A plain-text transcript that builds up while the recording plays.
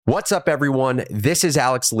What's up, everyone? This is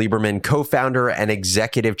Alex Lieberman, co-founder and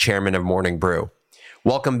executive chairman of Morning Brew.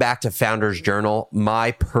 Welcome back to Founders Journal,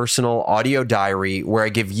 my personal audio diary where I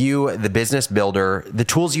give you, the business builder, the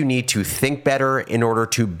tools you need to think better in order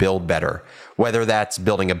to build better, whether that's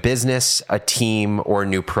building a business, a team, or a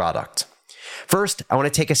new product. First, I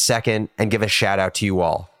want to take a second and give a shout out to you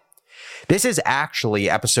all. This is actually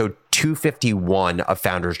episode 251 of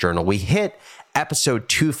Founders Journal. We hit episode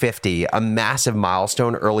 250, a massive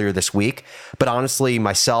milestone earlier this week, but honestly,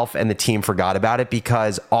 myself and the team forgot about it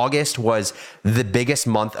because August was the biggest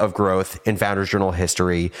month of growth in Founders Journal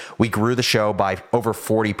history. We grew the show by over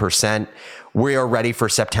 40%. We are ready for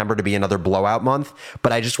September to be another blowout month,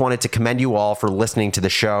 but I just wanted to commend you all for listening to the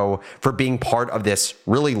show, for being part of this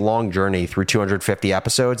really long journey through 250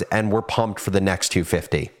 episodes, and we're pumped for the next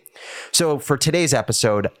 250. So for today's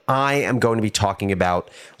episode, I am going to be talking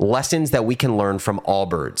about lessons that we can learn from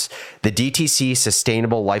Allbirds, the DTC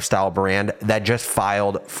sustainable lifestyle brand that just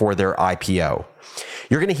filed for their IPO.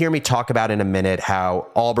 You're going to hear me talk about in a minute how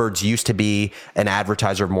Allbirds used to be an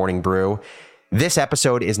advertiser of Morning Brew. This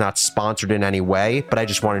episode is not sponsored in any way, but I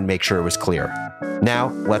just wanted to make sure it was clear. Now,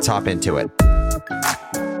 let's hop into it.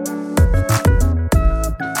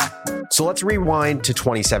 So let's rewind to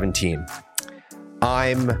 2017.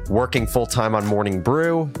 I'm working full-time on Morning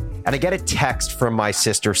Brew, and I get a text from my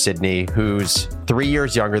sister, Sydney, who's 3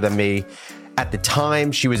 years younger than me. At the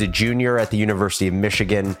time, she was a junior at the University of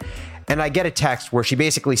Michigan, and I get a text where she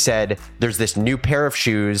basically said, there's this new pair of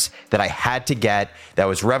shoes that I had to get that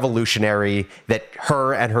was revolutionary, that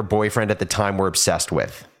her and her boyfriend at the time were obsessed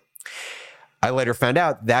with. I later found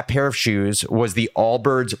out that pair of shoes was the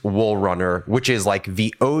Allbirds Wool Runner, which is like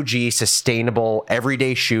the OG sustainable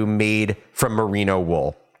everyday shoe made from merino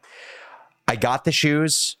wool. I got the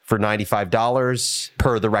shoes for $95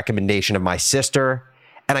 per the recommendation of my sister,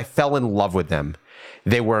 and I fell in love with them.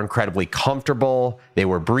 They were incredibly comfortable. They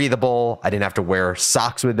were breathable. I didn't have to wear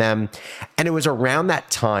socks with them. And it was around that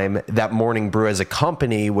time that Morning Brew as a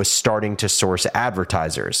company was starting to source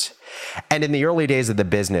advertisers. And in the early days of the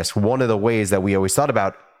business, one of the ways that we always thought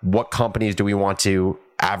about what companies do we want to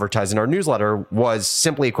advertise in our newsletter was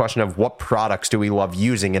simply a question of what products do we love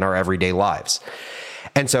using in our everyday lives.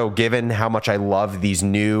 And so given how much I love these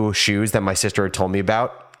new shoes that my sister had told me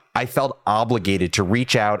about, I felt obligated to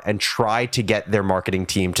reach out and try to get their marketing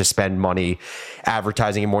team to spend money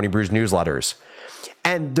advertising in Morning Brew's newsletters.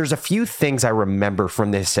 And there's a few things I remember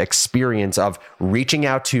from this experience of reaching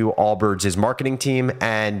out to Allbirds' marketing team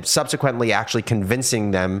and subsequently actually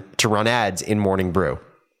convincing them to run ads in Morning Brew.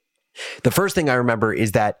 The first thing I remember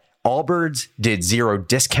is that Allbirds did zero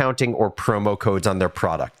discounting or promo codes on their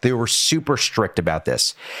product. They were super strict about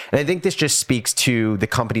this. And I think this just speaks to the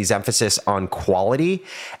company's emphasis on quality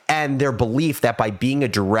and their belief that by being a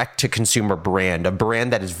direct-to-consumer brand, a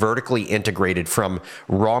brand that is vertically integrated from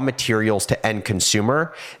raw materials to end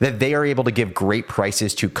consumer, that they are able to give great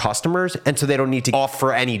prices to customers, and so they don't need to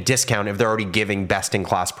offer any discount if they're already giving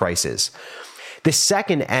best-in-class prices. The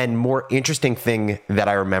second and more interesting thing that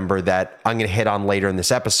I remember that I'm going to hit on later in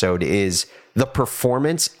this episode is the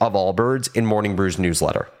performance of Allbirds in Morning Brew's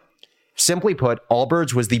newsletter. Simply put,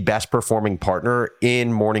 Allbirds was the best performing partner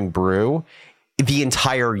in Morning Brew the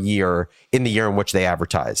entire year in the year in which they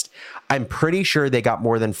advertised. I'm pretty sure they got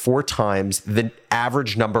more than 4 times the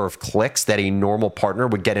average number of clicks that a normal partner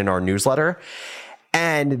would get in our newsletter.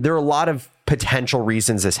 And there are a lot of potential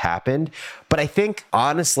reasons this happened. But I think,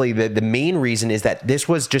 honestly, the main reason is that this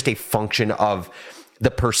was just a function of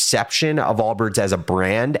the perception of Allbirds as a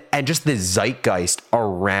brand and just the zeitgeist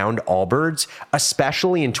around Allbirds,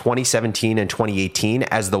 especially in 2017 and 2018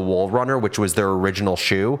 as the Wool Runner, which was their original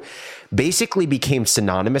shoe, basically became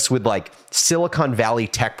synonymous with like Silicon Valley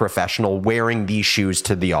tech professional wearing these shoes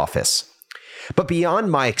to the office. But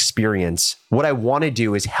beyond my experience, what I want to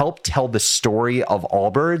do is help tell the story of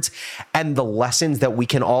Allbirds and the lessons that we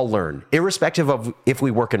can all learn, irrespective of if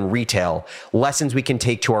we work in retail, lessons we can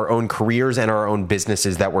take to our own careers and our own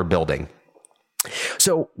businesses that we're building.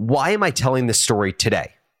 So why am I telling this story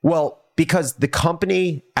today? Well, because the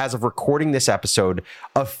company, as of recording this episode,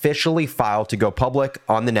 officially filed to go public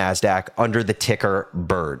on the NASDAQ under the ticker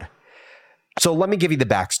BIRD. So let me give you the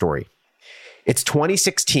backstory. It's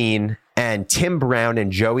 2016, and Tim Brown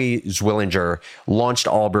and Joey Zwillinger launched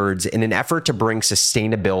Allbirds in an effort to bring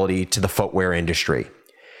sustainability to the footwear industry.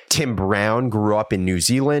 Tim Brown grew up in New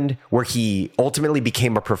Zealand, where he ultimately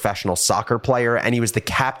became a professional soccer player, and he was the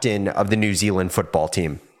captain of the New Zealand football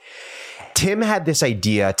team. Tim had this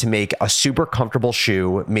idea to make a super comfortable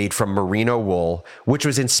shoe made from merino wool, which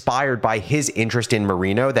was inspired by his interest in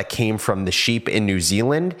merino that came from the sheep in New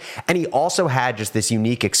Zealand. And he also had just this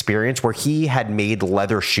unique experience where he had made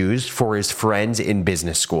leather shoes for his friends in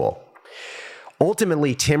business school.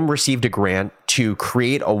 Ultimately, Tim received a grant to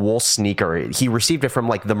create a wool sneaker. He received it from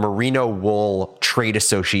like the Merino Wool Trade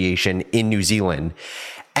Association in New Zealand.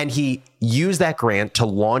 And he used that grant to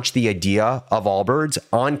launch the idea of Allbirds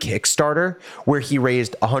on Kickstarter, where he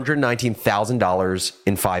raised $119,000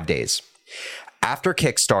 in 5 days. After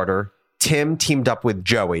Kickstarter, Tim teamed up with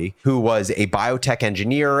Joey, who was a biotech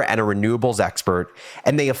engineer and a renewables expert,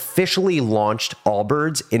 and they officially launched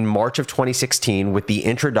Allbirds in March of 2016 with the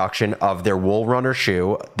introduction of their Wool Runner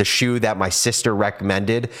shoe, the shoe that my sister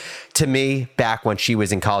recommended to me back when she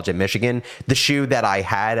was in college at Michigan, the shoe that I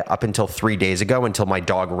had up until 3 days ago until my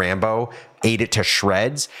dog Rambo ate it to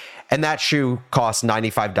shreds. And that shoe cost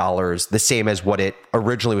 $95, the same as what it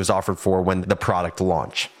originally was offered for when the product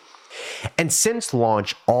launched. And since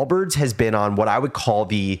launch, Allbirds has been on what I would call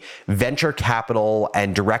the venture capital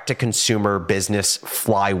and direct-to-consumer business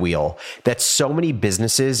flywheel that so many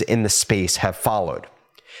businesses in the space have followed.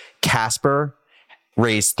 Casper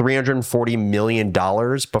raised $340 million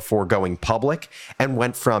before going public and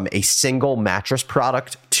went from a single mattress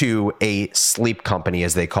product to a sleep company,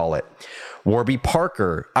 as they call it. Warby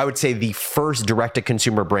Parker, I would say the first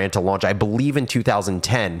direct-to-consumer brand to launch, I believe in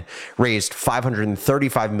 2010, raised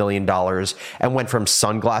 $535 million and went from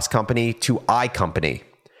sunglass company to eye company.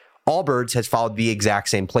 Allbirds has followed the exact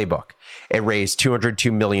same playbook. It raised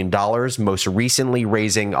 $202 million, most recently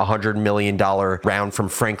raising a $100 million round from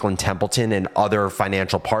Franklin Templeton and other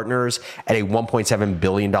financial partners at a $1.7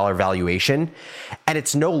 billion valuation. And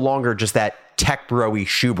it's no longer just that tech bro-y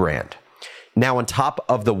shoe brand. Now, on top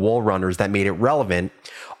of the wool runners that made it relevant,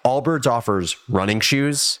 Allbirds offers running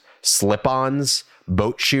shoes, slip-ons,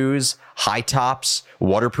 boat shoes, high tops,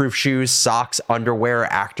 waterproof shoes, socks, underwear,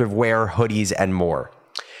 activewear, hoodies, and more.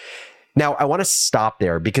 Now, I want to stop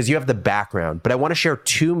there because you have the background, but I want to share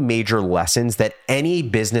two major lessons that any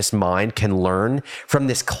business mind can learn from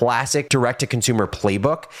this classic direct-to-consumer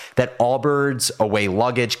playbook that Allbirds, Away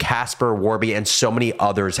Luggage, Casper, Warby, and so many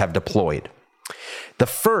others have deployed. The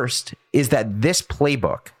first is that this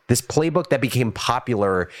playbook that became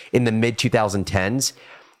popular in the mid-2010s,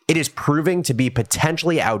 it is proving to be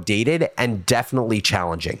potentially outdated and definitely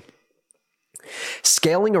challenging.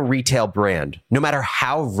 Scaling a retail brand, no matter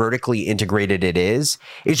how vertically integrated it is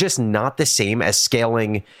just not the same as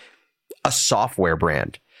scaling a software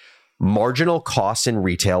brand. Marginal costs in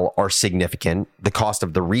retail are significant, the cost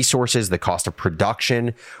of the resources, the cost of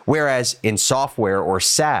production, whereas in software or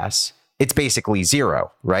SaaS, it's basically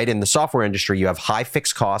zero, right? In the software industry, you have high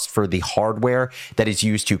fixed costs for the hardware that is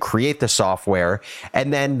used to create the software,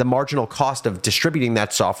 and then the marginal cost of distributing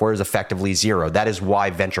that software is effectively zero. That is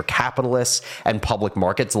why venture capitalists and public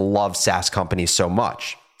markets love SaaS companies so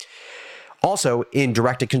much. Also, in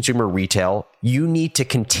direct-to-consumer retail, you need to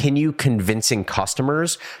continue convincing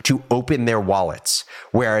customers to open their wallets,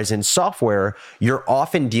 whereas in software, you're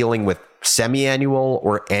often dealing with semi-annual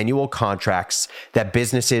or annual contracts that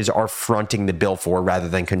businesses are fronting the bill for rather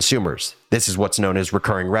than consumers. This is what's known as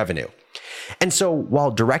recurring revenue. And so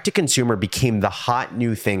while direct-to-consumer became the hot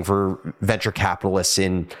new thing for venture capitalists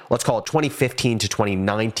in, let's call it 2015 to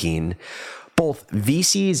 2019, both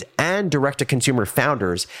VCs and direct-to-consumer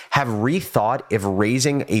founders have rethought if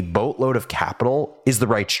raising a boatload of capital is the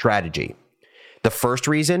right strategy. The first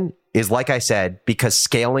reason is, like I said, because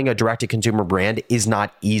scaling a direct-to-consumer brand is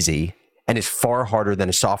not easy and is far harder than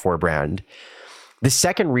a software brand. The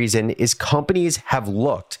second reason is companies have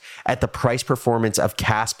looked at the price performance of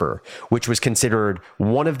Casper, which was considered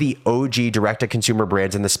one of the OG direct-to-consumer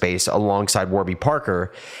brands in the space alongside Warby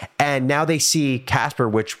Parker. And now they see Casper,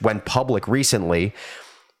 which went public recently,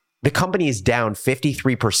 the company is down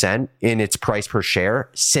 53% in its price per share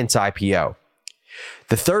since IPO.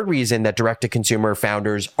 The third reason that direct-to-consumer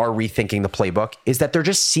founders are rethinking the playbook is that they're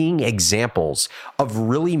just seeing examples of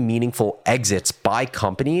really meaningful exits by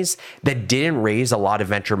companies that didn't raise a lot of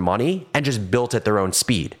venture money and just built at their own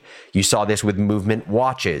speed. You saw this with Movement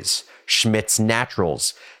Watches, Schmidt's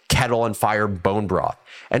Naturals, Kettle and Fire Bone Broth.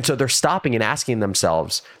 And so they're stopping and asking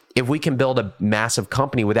themselves, if we can build a massive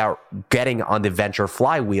company without getting on the venture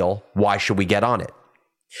flywheel, why should we get on it?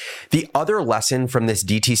 The other lesson from this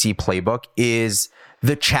DTC playbook is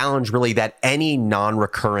the challenge really that any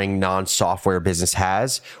non-recurring, non-software business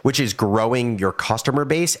has, which is growing your customer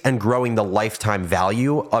base and growing the lifetime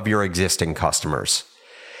value of your existing customers.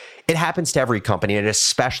 It happens to every company, and it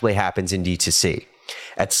especially happens in D2C.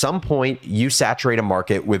 At some point, you saturate a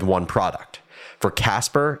market with one product. For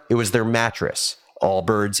Casper, it was their mattress.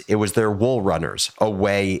 Allbirds, it was their wool runners.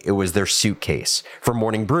 Away, it was their suitcase. For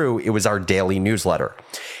Morning Brew, it was our daily newsletter.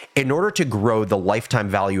 In order to grow the lifetime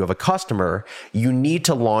value of a customer, you need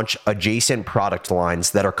to launch adjacent product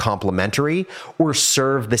lines that are complementary or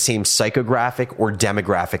serve the same psychographic or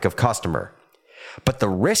demographic of customer. But the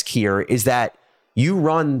risk here is that you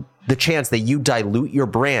run the chance that you dilute your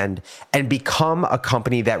brand and become a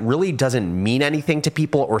company that really doesn't mean anything to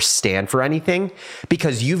people or stand for anything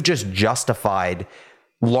because you've just justified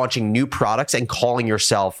launching new products and calling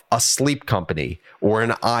yourself a sleep company or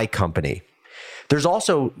an eye company. There's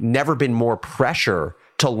also never been more pressure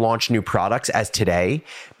to launch new products as today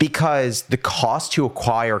because the cost to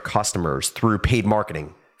acquire customers through paid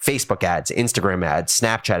marketing, Facebook ads, Instagram ads,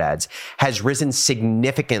 Snapchat ads, has risen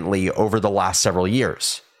significantly over the last several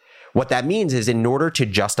years. What that means is in order to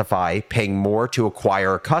justify paying more to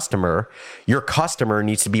acquire a customer, your customer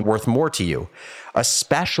needs to be worth more to you,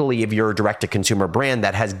 especially if you're a direct-to-consumer brand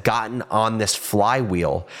that has gotten on this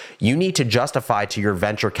flywheel. You need to justify to your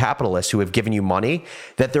venture capitalists who have given you money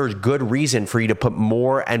that there's good reason for you to put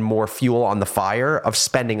more and more fuel on the fire of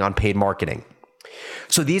spending on paid marketing.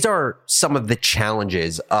 So these are some of the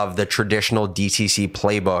challenges of the traditional DTC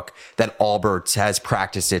playbook that Allbirds has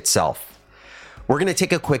practiced itself. We're going to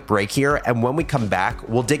take a quick break here, and when we come back,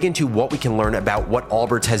 we'll dig into what we can learn about what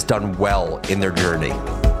Allbirds has done well in their journey.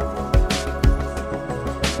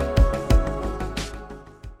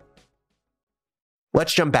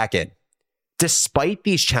 Let's jump back in. Despite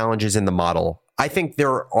these challenges in the model, I think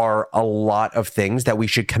there are a lot of things that we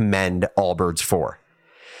should commend Allbirds for.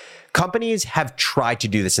 Companies have tried to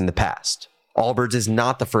do this in the past. Allbirds is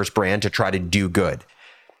not the first brand to try to do good.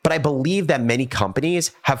 But I believe that many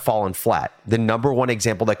companies have fallen flat. The number one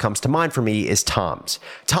example that comes to mind for me is Tom's.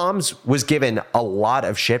 Tom's was given a lot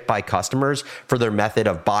of shit by customers for their method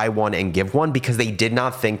of buy one and give one because they did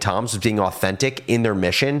not think Tom's was being authentic in their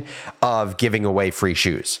mission of giving away free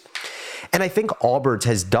shoes. And I think Allbirds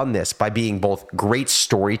has done this by being both great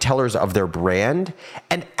storytellers of their brand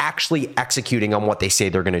and actually executing on what they say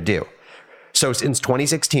they're going to do. So since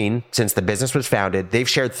 2016, since the business was founded, they've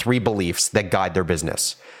shared 3 beliefs that guide their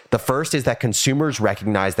business. The first is that consumers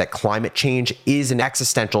recognize that climate change is an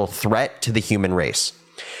existential threat to the human race.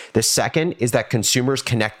 The second is that consumers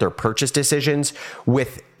connect their purchase decisions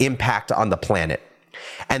with impact on the planet.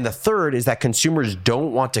 And the third is that consumers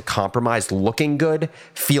don't want to compromise looking good,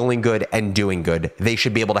 feeling good, and doing good. They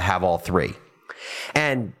should be able to have all 3.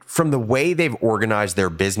 And from the way they've organized their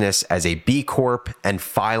business as a B Corp and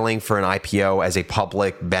filing for an IPO as a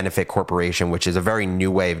public benefit corporation, which is a very new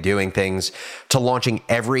way of doing things, to launching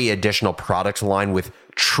every additional product line with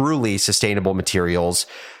truly sustainable materials,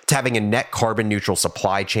 to having a net carbon neutral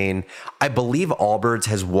supply chain, I believe Allbirds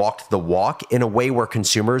has walked the walk in a way where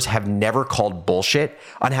consumers have never called bullshit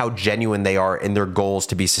on how genuine they are in their goals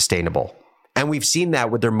to be sustainable. And we've seen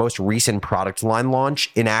that with their most recent product line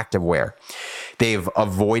launch in activewear. They've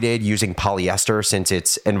avoided using polyester since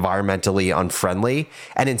it's environmentally unfriendly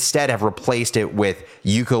and instead have replaced it with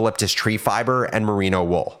eucalyptus tree fiber and merino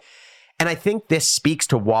wool. And I think this speaks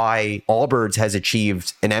to why Allbirds has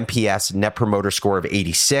achieved an NPS net promoter score of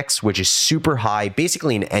 86, which is super high,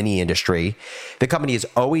 basically in any industry. The company has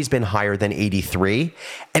always been higher than 83.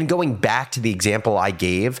 And going back to the example I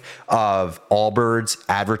gave of Allbirds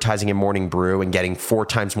advertising in Morning Brew and getting 4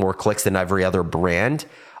 times more clicks than every other brand,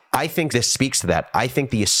 I think this speaks to that. I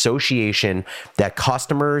think the association that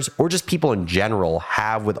customers or just people in general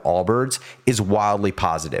have with Allbirds is wildly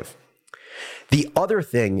positive. The other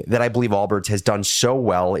thing that I believe Allbirds has done so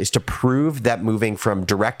well is to prove that moving from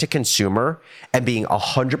direct to consumer and being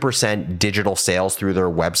 100% digital sales through their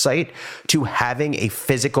website to having a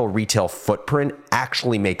physical retail footprint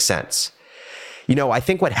actually makes sense. You know, I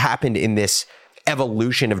think what happened in this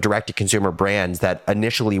evolution of direct-to-consumer brands that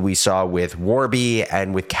initially we saw with Warby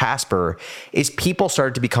and with Casper is people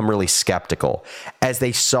started to become really skeptical as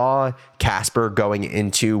they saw Casper going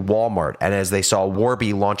into Walmart and as they saw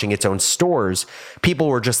Warby launching its own stores. People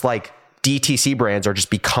were just like, DTC brands are just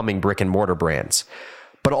becoming brick and mortar brands.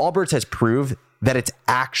 But Allbirds has proved that it's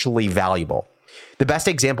actually valuable. The best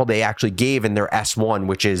example they actually gave in their S1,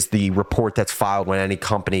 which is the report that's filed when any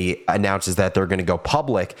company announces that they're going to go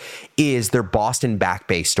public, is their Boston Back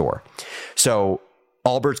Bay store. So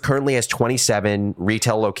Allbirds currently has 27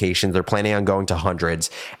 retail locations. They're planning on going to hundreds.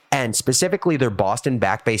 And specifically their Boston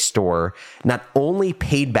Back Bay store not only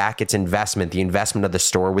paid back its investment, the investment of the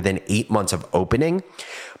store within 8 months of opening,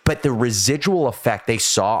 but the residual effect they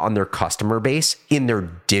saw on their customer base in their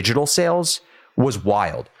digital sales was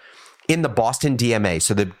wild. in the Boston DMA,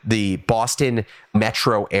 so the Boston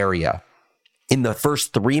metro area, in the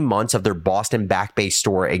first 3 months of their Boston Back Bay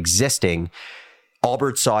store existing,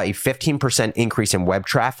 Allbirds saw a 15% increase in web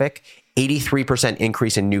traffic, 83%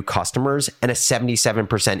 increase in new customers, and a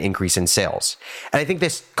 77% increase in sales. And I think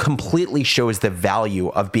this completely shows the value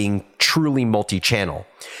of being truly multi-channel.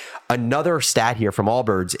 Another stat here from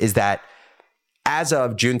Allbirds is that as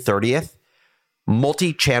of June 30th,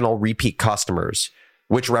 multi-channel repeat customers,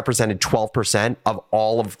 which represented 12% of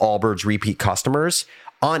all of Allbirds repeat customers,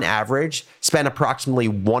 on average, spend approximately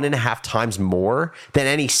 1.5 times more than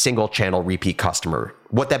any single channel repeat customer.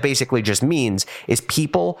 What that basically just means is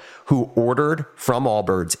people who ordered from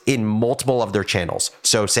Allbirds in multiple of their channels.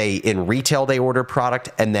 So say in retail, they ordered product,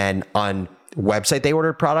 and then on website, they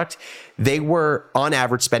ordered product. They were on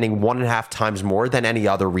average spending 1.5 times more than any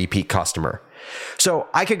other repeat customer. So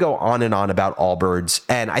I could go on and on about Allbirds,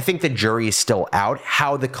 and I think the jury is still out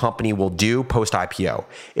how the company will do post-IPO,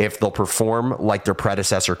 if they'll perform like their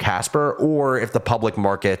predecessor Casper, or if the public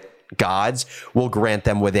market gods will grant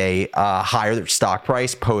them with a higher stock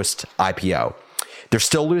price post-IPO. They're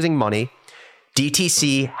still losing money.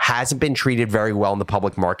 DTC hasn't been treated very well in the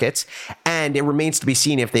public markets, and it remains to be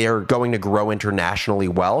seen if they are going to grow internationally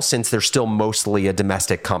well, since they're still mostly a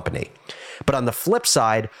domestic company. But on the flip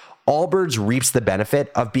side, Allbirds reaps the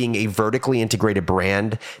benefit of being a vertically integrated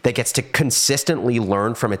brand that gets to consistently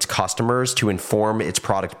learn from its customers to inform its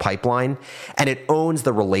product pipeline, and it owns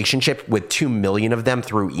the relationship with 2 million of them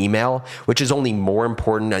through email, which is only more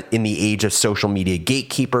important in the age of social media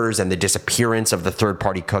gatekeepers and the disappearance of the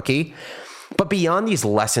third-party cookie. But beyond these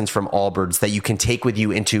lessons from Allbirds that you can take with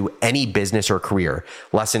you into any business or career,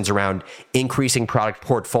 lessons around increasing product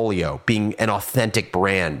portfolio, being an authentic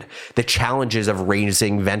brand, the challenges of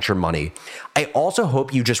raising venture money, I also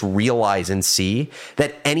hope you just realize and see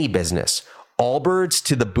that any business, Allbirds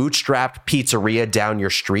to the bootstrapped pizzeria down your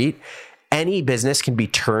street, any business can be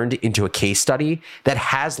turned into a case study that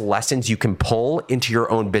has lessons you can pull into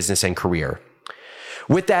your own business and career.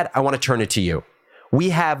 With that, I want to turn it to you.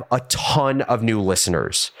 We have a ton of new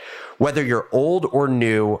listeners. Whether you're old or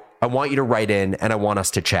new, I want you to write in and I want us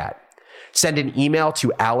to chat. Send an email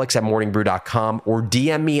to alex@morningbrew.com or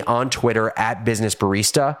DM me on Twitter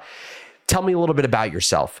 @businessbarista. Tell me a little bit about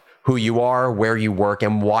yourself, who you are, where you work,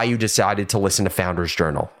 and why you decided to listen to Founders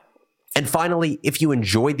Journal. And finally, if you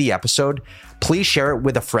enjoyed the episode, please share it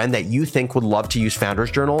with a friend that you think would love to use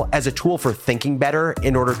Founders Journal as a tool for thinking better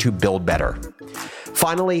in order to build better.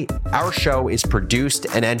 Finally, our show is produced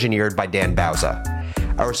and engineered by Dan Bauza.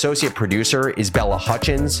 Our associate producer is Bella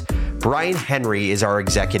Hutchins. Brian Henry is our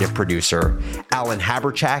executive producer. Alan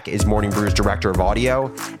Haberchak is Morning Brew's director of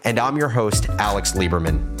audio. And I'm your host, Alex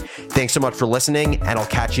Lieberman. Thanks so much for listening, and I'll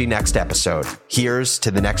catch you next episode. Here's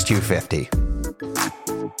to the next 250.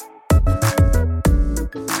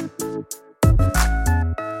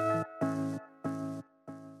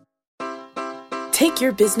 Take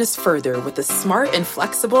your business further with the smart and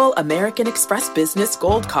flexible American Express Business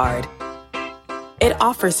Gold Card. It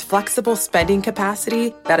offers flexible spending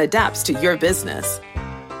capacity that adapts to your business.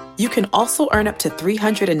 You can also earn up to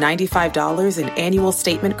 $395 in annual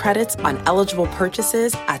statement credits on eligible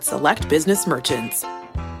purchases at select business merchants.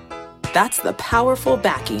 That's the powerful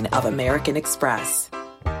backing of American Express.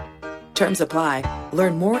 Terms apply.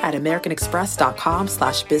 Learn more at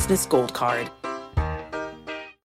americanexpress.com/businessgoldcard.